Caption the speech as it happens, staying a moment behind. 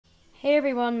Hey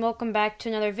everyone, welcome back to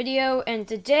another video, and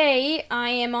today I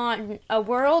am on a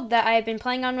world that I've been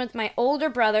playing on with my older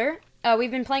brother. We've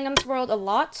been playing on this world a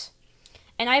lot,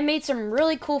 and I made some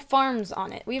really cool farms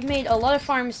on it. We've made a lot of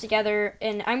farms together,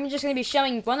 and I'm just going to be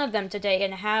showing one of them today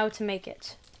and how to make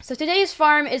it. So today's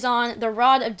farm is on the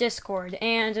Rod of Discord,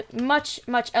 and much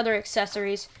other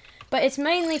accessories, but it's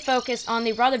mainly focused on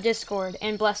the Rod of Discord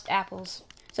and Blessed Apples.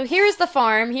 So here is the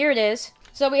farm, here it is.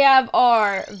 So we have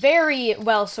our very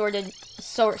well-sorted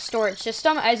storage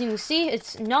system. As you can see,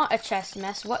 it's not a chest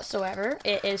mess whatsoever.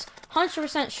 It is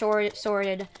 100%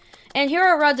 sorted. And here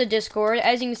are rods of Discord.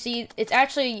 As you can see, it's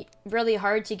actually really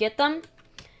hard to get them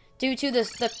due to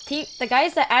the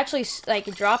guys that actually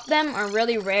drop them are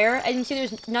really rare. As you can see,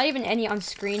 there's not even any on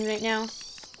screen right now.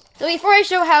 So before I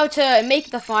show how to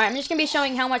make the farm, I'm just gonna be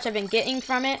showing how much I've been getting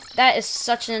from it. That is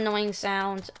such an annoying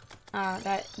sound.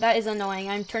 That is annoying.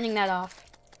 I'm turning that off.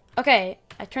 Okay,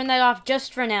 I turned that off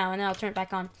just for now, and then I'll turn it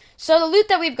back on. So the loot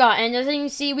that we've gotten, as you can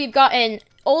see, we've gotten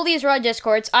all these Rod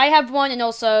Discords. I have one, and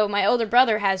also my older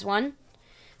brother has one.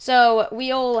 So we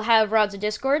all have Rods of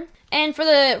Discord. And for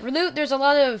the loot, there's a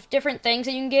lot of different things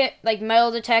that you can get, like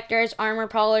metal detectors, armor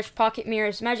polish, pocket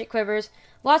mirrors, magic quivers,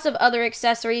 lots of other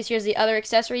accessories. Here's the other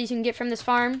accessories you can get from this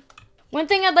farm. One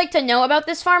thing I'd like to know about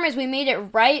this farm is we made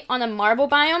it right on a marble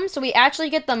biome, so we actually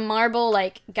get the marble,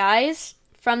 guys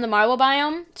from the marble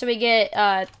biome. So we get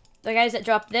the guys that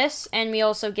drop this, and we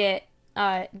also get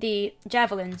the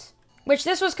javelins. Which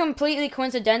this was completely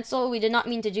coincidental. We did not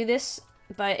mean to do this,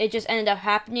 but it just ended up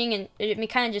happening, and it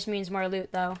kind of just means more loot,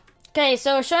 though. Okay,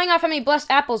 so showing off how many blessed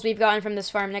apples we've gotten from this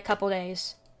farm in a couple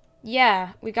days.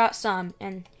 Yeah, we got some,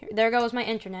 and there goes my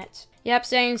internet. Yep,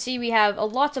 so you can see we have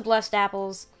lots of blessed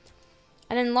apples,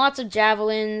 and then lots of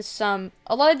javelins,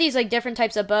 a lot of these different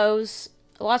types of bows,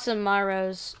 lots of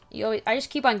marrows. I just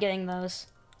keep on getting those.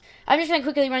 I'm just gonna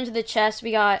quickly run to the chest.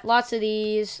 We got lots of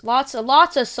these, lots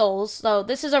of souls. So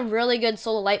this is a really good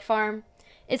soul of light farm.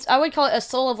 I would call it a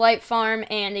soul of light farm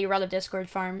and a Rod of Discord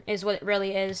farm is what it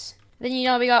really is. Then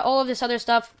we got all of this other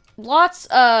stuff, lots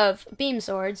of beam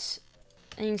swords,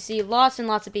 and you can see lots and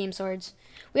lots of beam swords.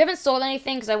 We haven't sold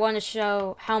anything because I want to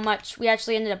show how much we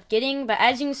actually ended up getting, but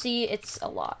as you can see, it's a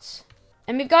lot.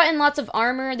 And we've gotten lots of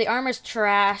armor. The armor's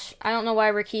trash. I don't know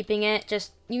why we're keeping it.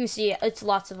 Just, you can see it's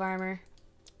lots of armor.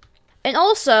 And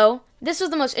also, this was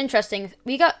the most interesting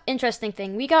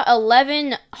thing. We got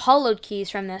 11 Hallowed keys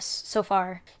from this so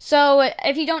far. So,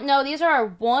 if you don't know, these are a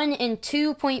 1 in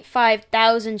 2.5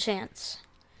 thousand chance.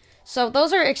 So,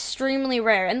 those are extremely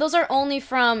rare. And those are only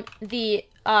from the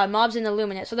mobs in the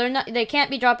Luminate. So, they can't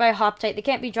be dropped by Hoptite. They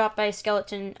can't be dropped by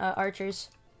skeleton archers.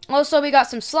 Also, we got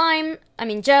some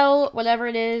gel, whatever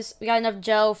it is. We got enough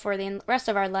gel for the rest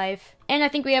of our life. And I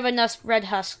think we have enough red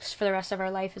husks for the rest of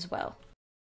our life as well.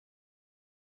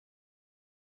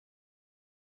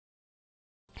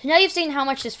 So now you've seen how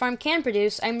much this farm can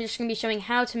produce, I'm just going to be showing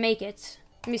how to make it.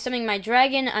 I'm going to be summoning my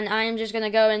dragon, and I'm just going to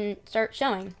go and start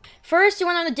showing. First, you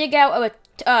want to dig out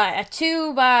a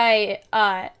 2 by,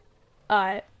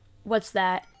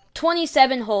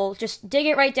 27 hole. Just dig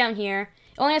it right down here.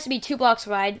 It only has to be 2 blocks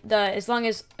wide, as long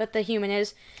as what the human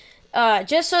is.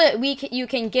 Just so that you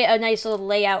can get a nice little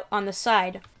layout on the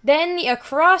side. Then the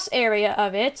across area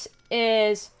of it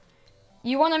is,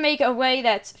 you want to make a way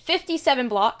that's 57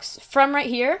 blocks from right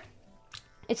here.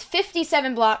 It's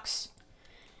 57 blocks.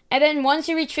 And then once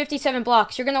you reach 57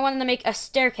 blocks, you're going to want to make a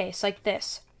staircase like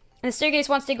this. And the staircase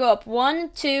wants to go up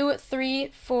 1, 2,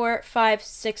 3, 4, 5,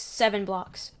 6, 7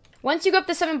 blocks. Once you go up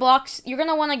to 7 blocks, you're going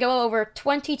to want to go over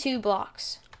 22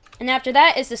 blocks. And after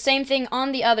that, it's the same thing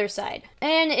on the other side.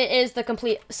 And it is the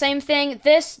complete same thing.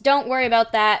 This, don't worry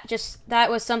about that. That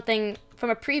was something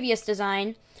from a previous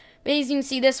design. But as you can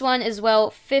see, this one is,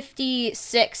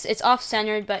 56. It's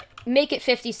off-centered, but make it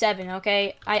 57,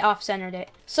 okay? I off-centered it.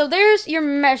 So there's your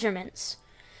measurements.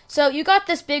 So you got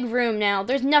this big room now.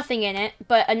 There's nothing in it,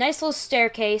 but a nice little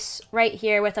staircase right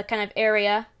here with a kind of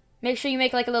area. Make sure you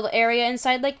make a little area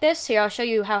inside like this. Here, I'll show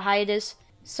you how high it is.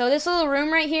 So this little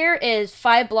room right here is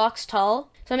 5 blocks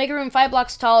tall. So make a room 5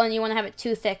 blocks tall, and you want to have it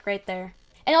 2 thick right there.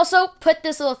 And also, put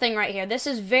this little thing right here. This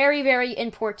is very, very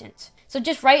important. So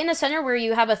just right in the center where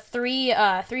you have a 3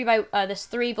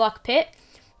 block pit,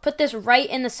 put this right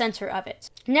in the center of it.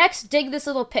 Next, dig this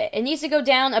little pit. It needs to go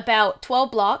down about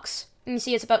 12 blocks. You can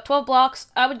see it's about 12 blocks.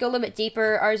 I would go a little bit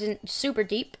deeper. Ours isn't super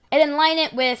deep. And then line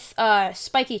it with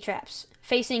spiky traps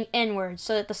facing inwards,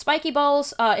 so that the spiky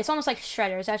balls, it's almost like a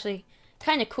shredder. It's actually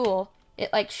kind of cool.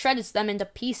 It shreds them into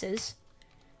pieces.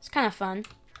 It's kind of fun.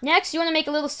 Next, you want to make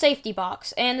a little safety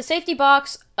box, and the safety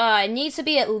box needs to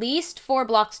be at least 4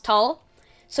 blocks tall,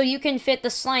 so you can fit the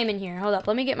slime in here. Hold up,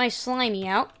 let me get my slimy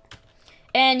out.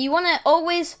 And you want to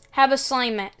always have a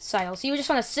slime tile. So you just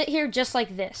want to sit here just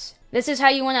like this. This is how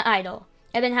you want to idle.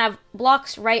 And then have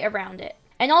blocks right around it.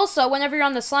 And also, whenever you're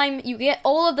on the slime, you get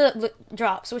all of the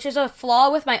drops, which is a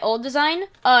flaw with my old design,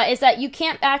 is that you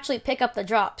can't actually pick up the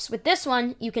drops. With this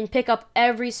one, you can pick up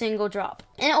every single drop.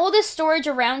 And all this storage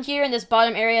around here in this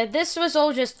bottom area, this was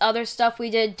all just other stuff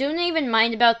we did. Don't even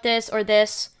mind about this or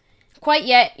this quite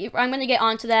yet. I'm going to get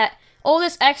onto that. All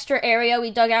this extra area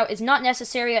we dug out is not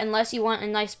necessary unless you want a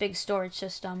nice big storage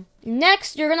system.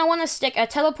 Next, you're going to want to stick a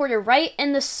teleporter right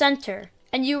in the center.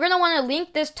 And you're going to want to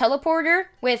link this teleporter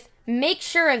with, make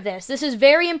sure of this. This is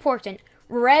very important.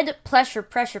 Red pressure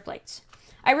plates.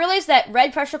 I realize that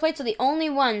red pressure plates are the only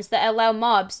ones that allow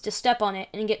mobs to step on it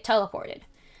and get teleported.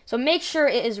 So make sure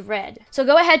it is red. So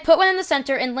go ahead, put one in the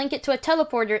center and link it to a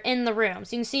teleporter in the room.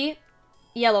 So you can see,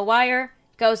 yellow wire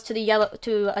goes to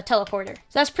a teleporter.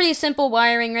 So that's pretty simple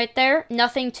wiring right there.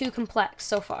 Nothing too complex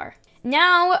so far.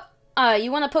 Now,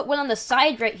 you want to put one on the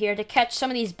side right here to catch some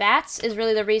of these bats, is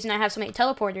really the reason I have so many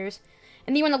teleporters.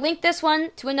 And then you want to link this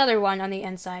one to another one on the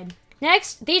inside.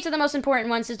 Next, these are the most important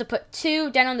ones, is to put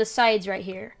 2 down on the sides right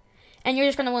here. And you're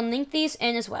just going to want to link these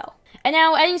in as well. And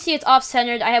now, as you can see, it's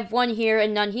off-centered. I have 1 here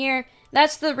and none here.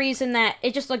 That's the reason that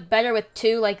it just looked better with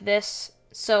 2 like this.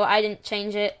 So I didn't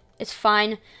change it. It's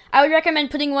fine. I would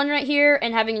recommend putting 1 right here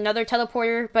and having another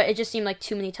teleporter, but it just seemed like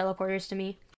too many teleporters to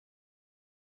me.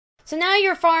 So now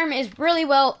your farm is really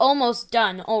well almost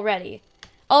done already.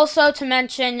 Also to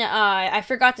mention, I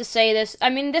forgot to say this. I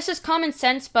mean, this is common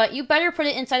sense, but you better put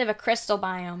it inside of a crystal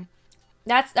biome.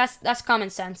 That's common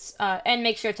sense. And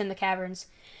make sure it's in the caverns.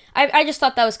 I just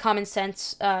thought that was common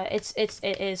sense. It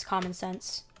is common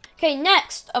sense. Okay,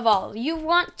 next of all, you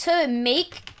want to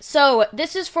make, so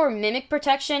this is for mimic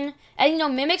protection, and you know,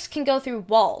 mimics can go through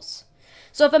walls.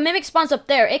 So if a mimic spawns up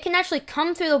there, it can actually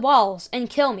come through the walls and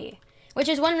kill me, which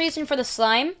is one reason for the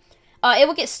slime. It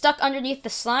will get stuck underneath the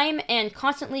slime and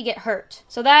constantly get hurt.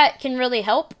 So that can really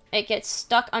help. It gets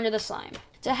stuck under the slime.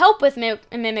 To help with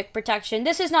mimic protection,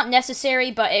 this is not necessary,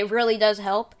 but it really does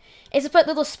help, is to put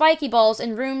little spiky balls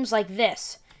in rooms like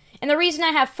this. And the reason I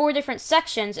have 4 different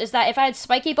sections is that if I had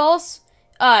spiky balls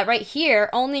right here,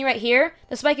 only right here,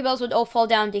 the spiky balls would all fall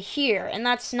down to here. And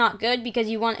that's not good because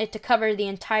you want it to cover the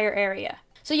entire area.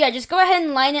 So yeah, just go ahead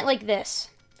and line it like this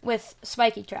with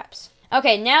spiky traps.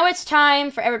 Okay, now it's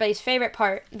time for everybody's favorite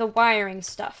part, the wiring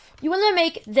stuff. You want to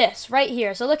make this right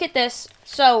here. So look at this.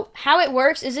 So how it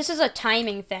works is this is a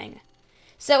timing thing.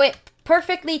 So it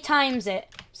perfectly times it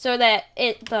so that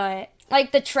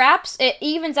like the traps, it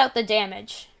evens out the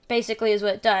damage. Basically is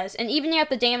what it does. And evening out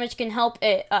the damage can help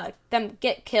it them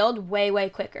get killed way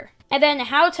quicker. And then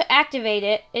how to activate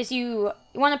it is you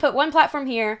want to put 1 platform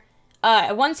here, a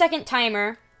 1-second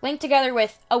timer, linked together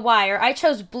with a wire. I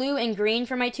chose blue and green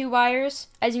for my 2 wires,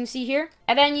 as you can see here.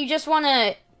 And then you just want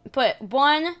to put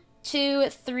 1, 2,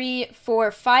 3,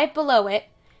 4, 5 below it,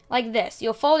 like this.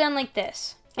 You'll fall down like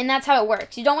this. And that's how it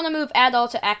works. You don't want to move at all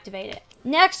to activate it.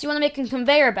 Next, you want to make a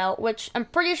conveyor belt, which I'm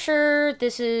pretty sure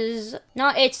this is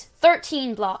not, it's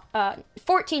 14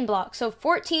 blocks. So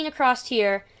 14 across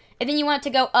here, and then you want it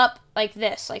to go up like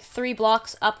this, like 3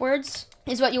 blocks upwards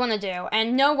is what you want to do.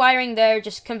 And no wiring there,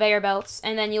 just conveyor belts,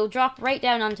 and then you'll drop right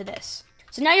down onto this.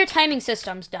 So now your timing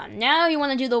system's done. Now you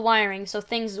want to do the wiring so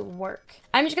things work.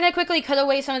 I'm just going to quickly cut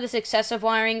away some of this excessive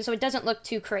wiring so it doesn't look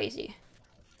too crazy.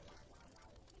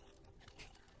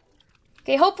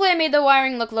 Okay, hopefully I made the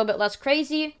wiring look a little bit less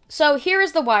crazy. So here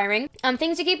is the wiring.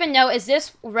 Things to keep in note is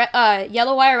this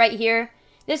yellow wire right here.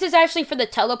 This is actually for the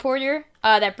teleporter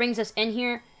that brings us in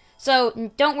here.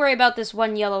 So don't worry about this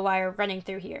 1 yellow wire running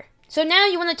through here. So now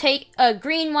you want to take a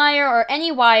green wire or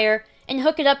any wire and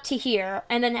hook it up to here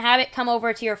and then have it come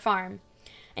over to your farm.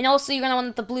 And also you're going to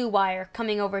want the blue wire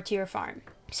coming over to your farm.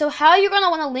 So how you're going to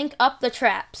want to link up the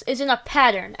traps is in a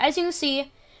pattern. As you can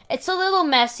see, it's a little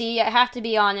messy, I have to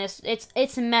be honest.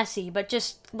 It's messy, but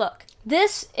just look.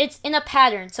 This, it's in a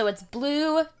pattern, so it's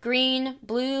blue, green,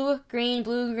 blue, green,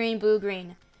 blue, green, blue,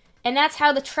 green. And that's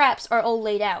how the traps are all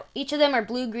laid out. Each of them are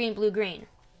blue, green, blue, green.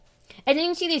 And then you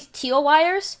can see these teal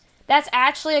wires. That's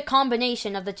actually a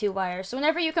combination of the 2 wires. So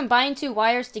whenever you combine 2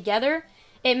 wires together,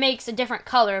 it makes a different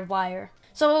color of wire.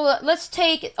 So let's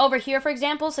take over here, for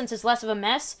example, since it's less of a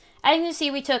mess. As you can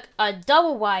see, we took a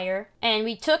double wire, and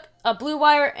we took a blue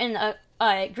wire and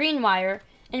a green wire,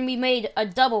 and we made a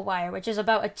double wire, which is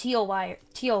about a teal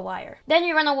wire. Then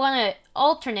you're going to want to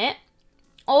alternate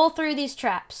all through these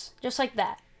traps, just like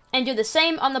that. And do the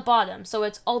same on the bottom, so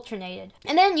it's alternated.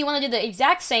 And then you want to do the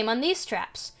exact same on these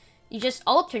traps. You just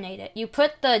alternate it. You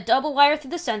put the double wire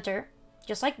through the center,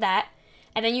 just like that,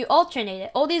 and then you alternate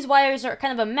it. All these wires are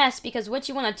kind of a mess because what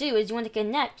you want to do is you want to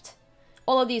connect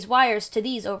all of these wires to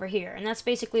these over here. And that's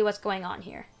basically what's going on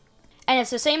here. And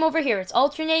it's the same over here. It's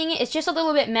alternating. It's just a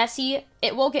little bit messy.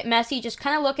 It will get messy. Just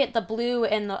kind of look at the blue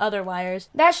and the other wires.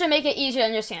 That should make it easier to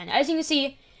understand. As you can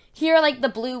see, here are like the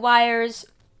blue wires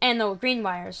and the green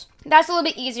wires. That's a little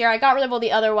bit easier. I got rid of all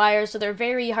the other wires, so they're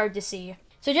very hard to see.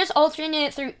 So just alternate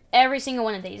it through every single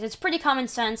one of these. It's pretty common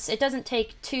sense. It doesn't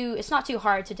take it's not too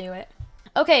hard to do it.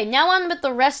 Okay, now on with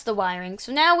the rest of the wiring.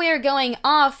 So now we are going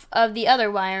off of the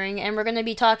other wiring, and we're going to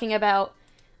be talking about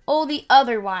all the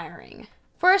other wiring.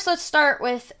 First, let's start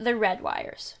with the red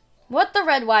wires. What the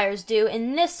red wires do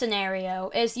in this scenario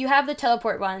is you have the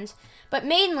teleport ones, but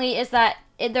mainly is that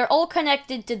they're all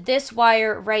connected to this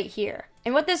wire right here.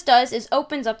 And what this does is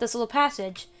opens up this little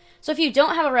passage. So if you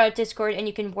don't have a routed Discord and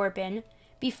you can warp in,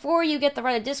 before you get the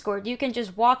routed Discord, you can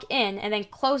just walk in and then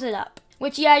close it up.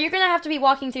 Which, yeah, you're going to have to be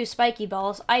walking through spiky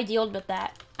balls. I dealt with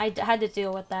that. I had to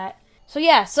deal with that. So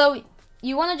yeah, so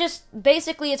you want to just,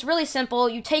 basically, it's really simple.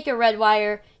 You take a red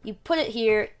wire, you put it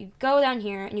here, you go down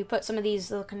here, and you put some of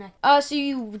these little so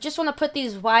you just want to put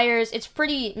these wires, it's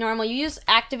pretty normal. You use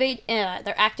they're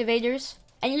activators,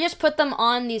 and you just put them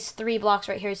on these 3 blocks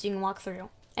right here so you can walk through.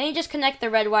 And you just connect the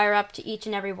red wire up to each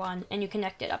and every one, and you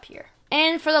connect it up here.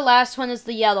 And for the last one is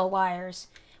the yellow wires.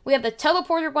 We have the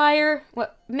teleporter wire.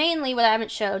 Mainly what I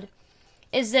haven't showed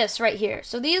is this right here.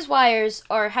 So these wires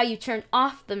are how you turn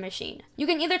off the machine. You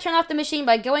can either turn off the machine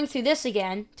by going through this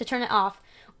again to turn it off,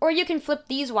 or you can flip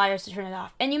these wires to turn it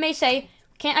off. And you may say,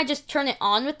 can't I just turn it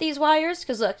on with these wires?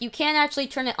 Because look, you can actually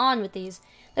turn it on with these.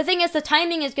 The thing is, the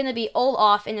timing is going to be all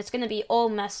off, and it's going to be all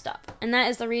messed up. And that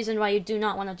is the reason why you do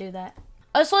not want to do that.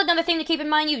 Also, another thing to keep in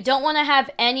mind, you don't want to have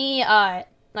any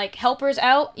like helpers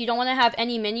out. You don't want to have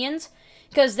any minions,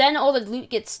 because then all the loot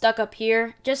gets stuck up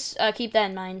here. Just keep that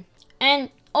in mind.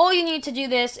 And all you need to do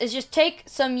this is just take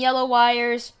some yellow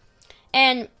wires,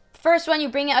 and first when you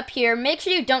bring it up here, make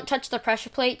sure you don't touch the pressure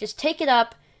plate. Just take it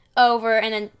up over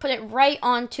and then put it right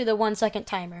onto the 1-second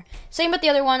timer. Same with the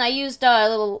other one. I used a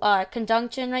little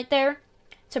conduction right there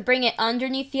to bring it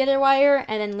underneath the other wire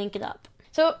and then link it up.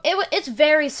 So it's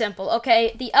very simple,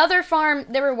 okay? The other farm,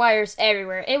 there were wires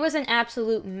everywhere. It was an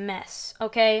absolute mess,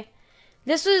 okay?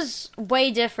 This is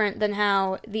way different than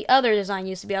how the other design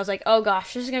used to be. I was like, oh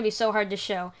gosh, this is going to be so hard to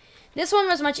show. This one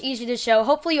was much easier to show.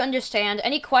 Hopefully you understand.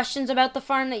 Any questions about the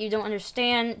farm that you don't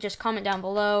understand, just comment down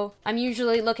below. I'm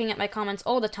usually looking at my comments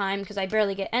all the time because I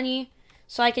barely get any,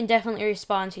 so I can definitely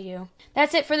respond to you.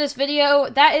 That's it for this video.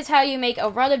 That is how you make a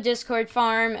Rut of Discord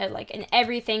farm, like an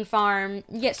everything farm.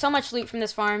 You get so much loot from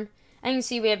this farm. And you can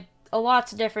see we have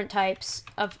lots of different types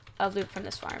of loot from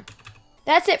this farm.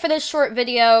 That's it for this short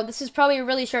video. This is probably a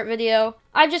really short video.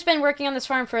 I've just been working on this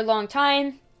farm for a long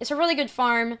time. It's a really good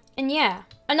farm, and yeah.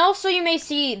 And also you may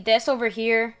see this over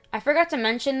here. I forgot to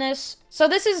mention this. So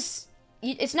this is,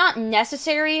 it's not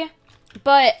necessary,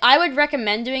 but I would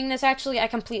recommend doing this actually. I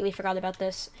completely forgot about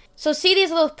this. So see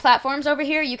these little platforms over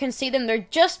here? You can see them. They're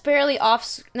just barely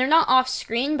off, they're not off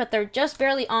screen, but they're just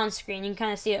barely on screen. You can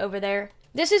kind of see it over there.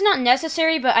 This is not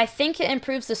necessary, but I think it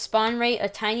improves the spawn rate a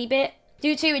tiny bit.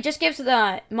 Due to, it just gives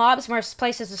the mobs more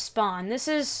places to spawn. This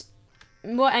is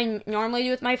what I normally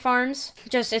do with my farms.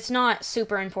 Just, it's not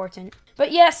super important.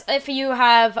 But yes, if you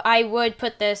have, I would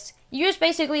put this. You just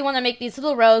basically want to make these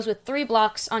little rows with 3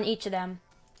 blocks on each of them.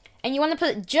 And you want to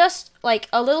put it just, like,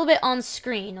 a little bit on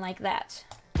screen, like that.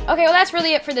 Okay, well that's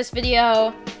really it for this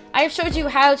video. I've showed you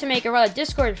how to make a Rut of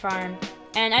Discord farm.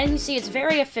 And as you can see, it's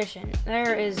very efficient.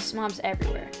 There is mobs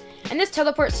everywhere. And this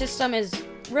teleport system is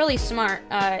really smart,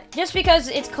 just because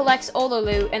it collects all the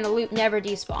loot and the loot never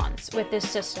despawns with this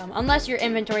system, unless your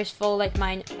inventory is full like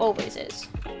mine always is.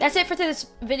 That's it for this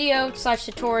video /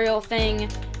 tutorial thing,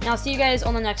 and I'll see you guys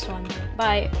on the next one.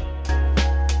 Bye.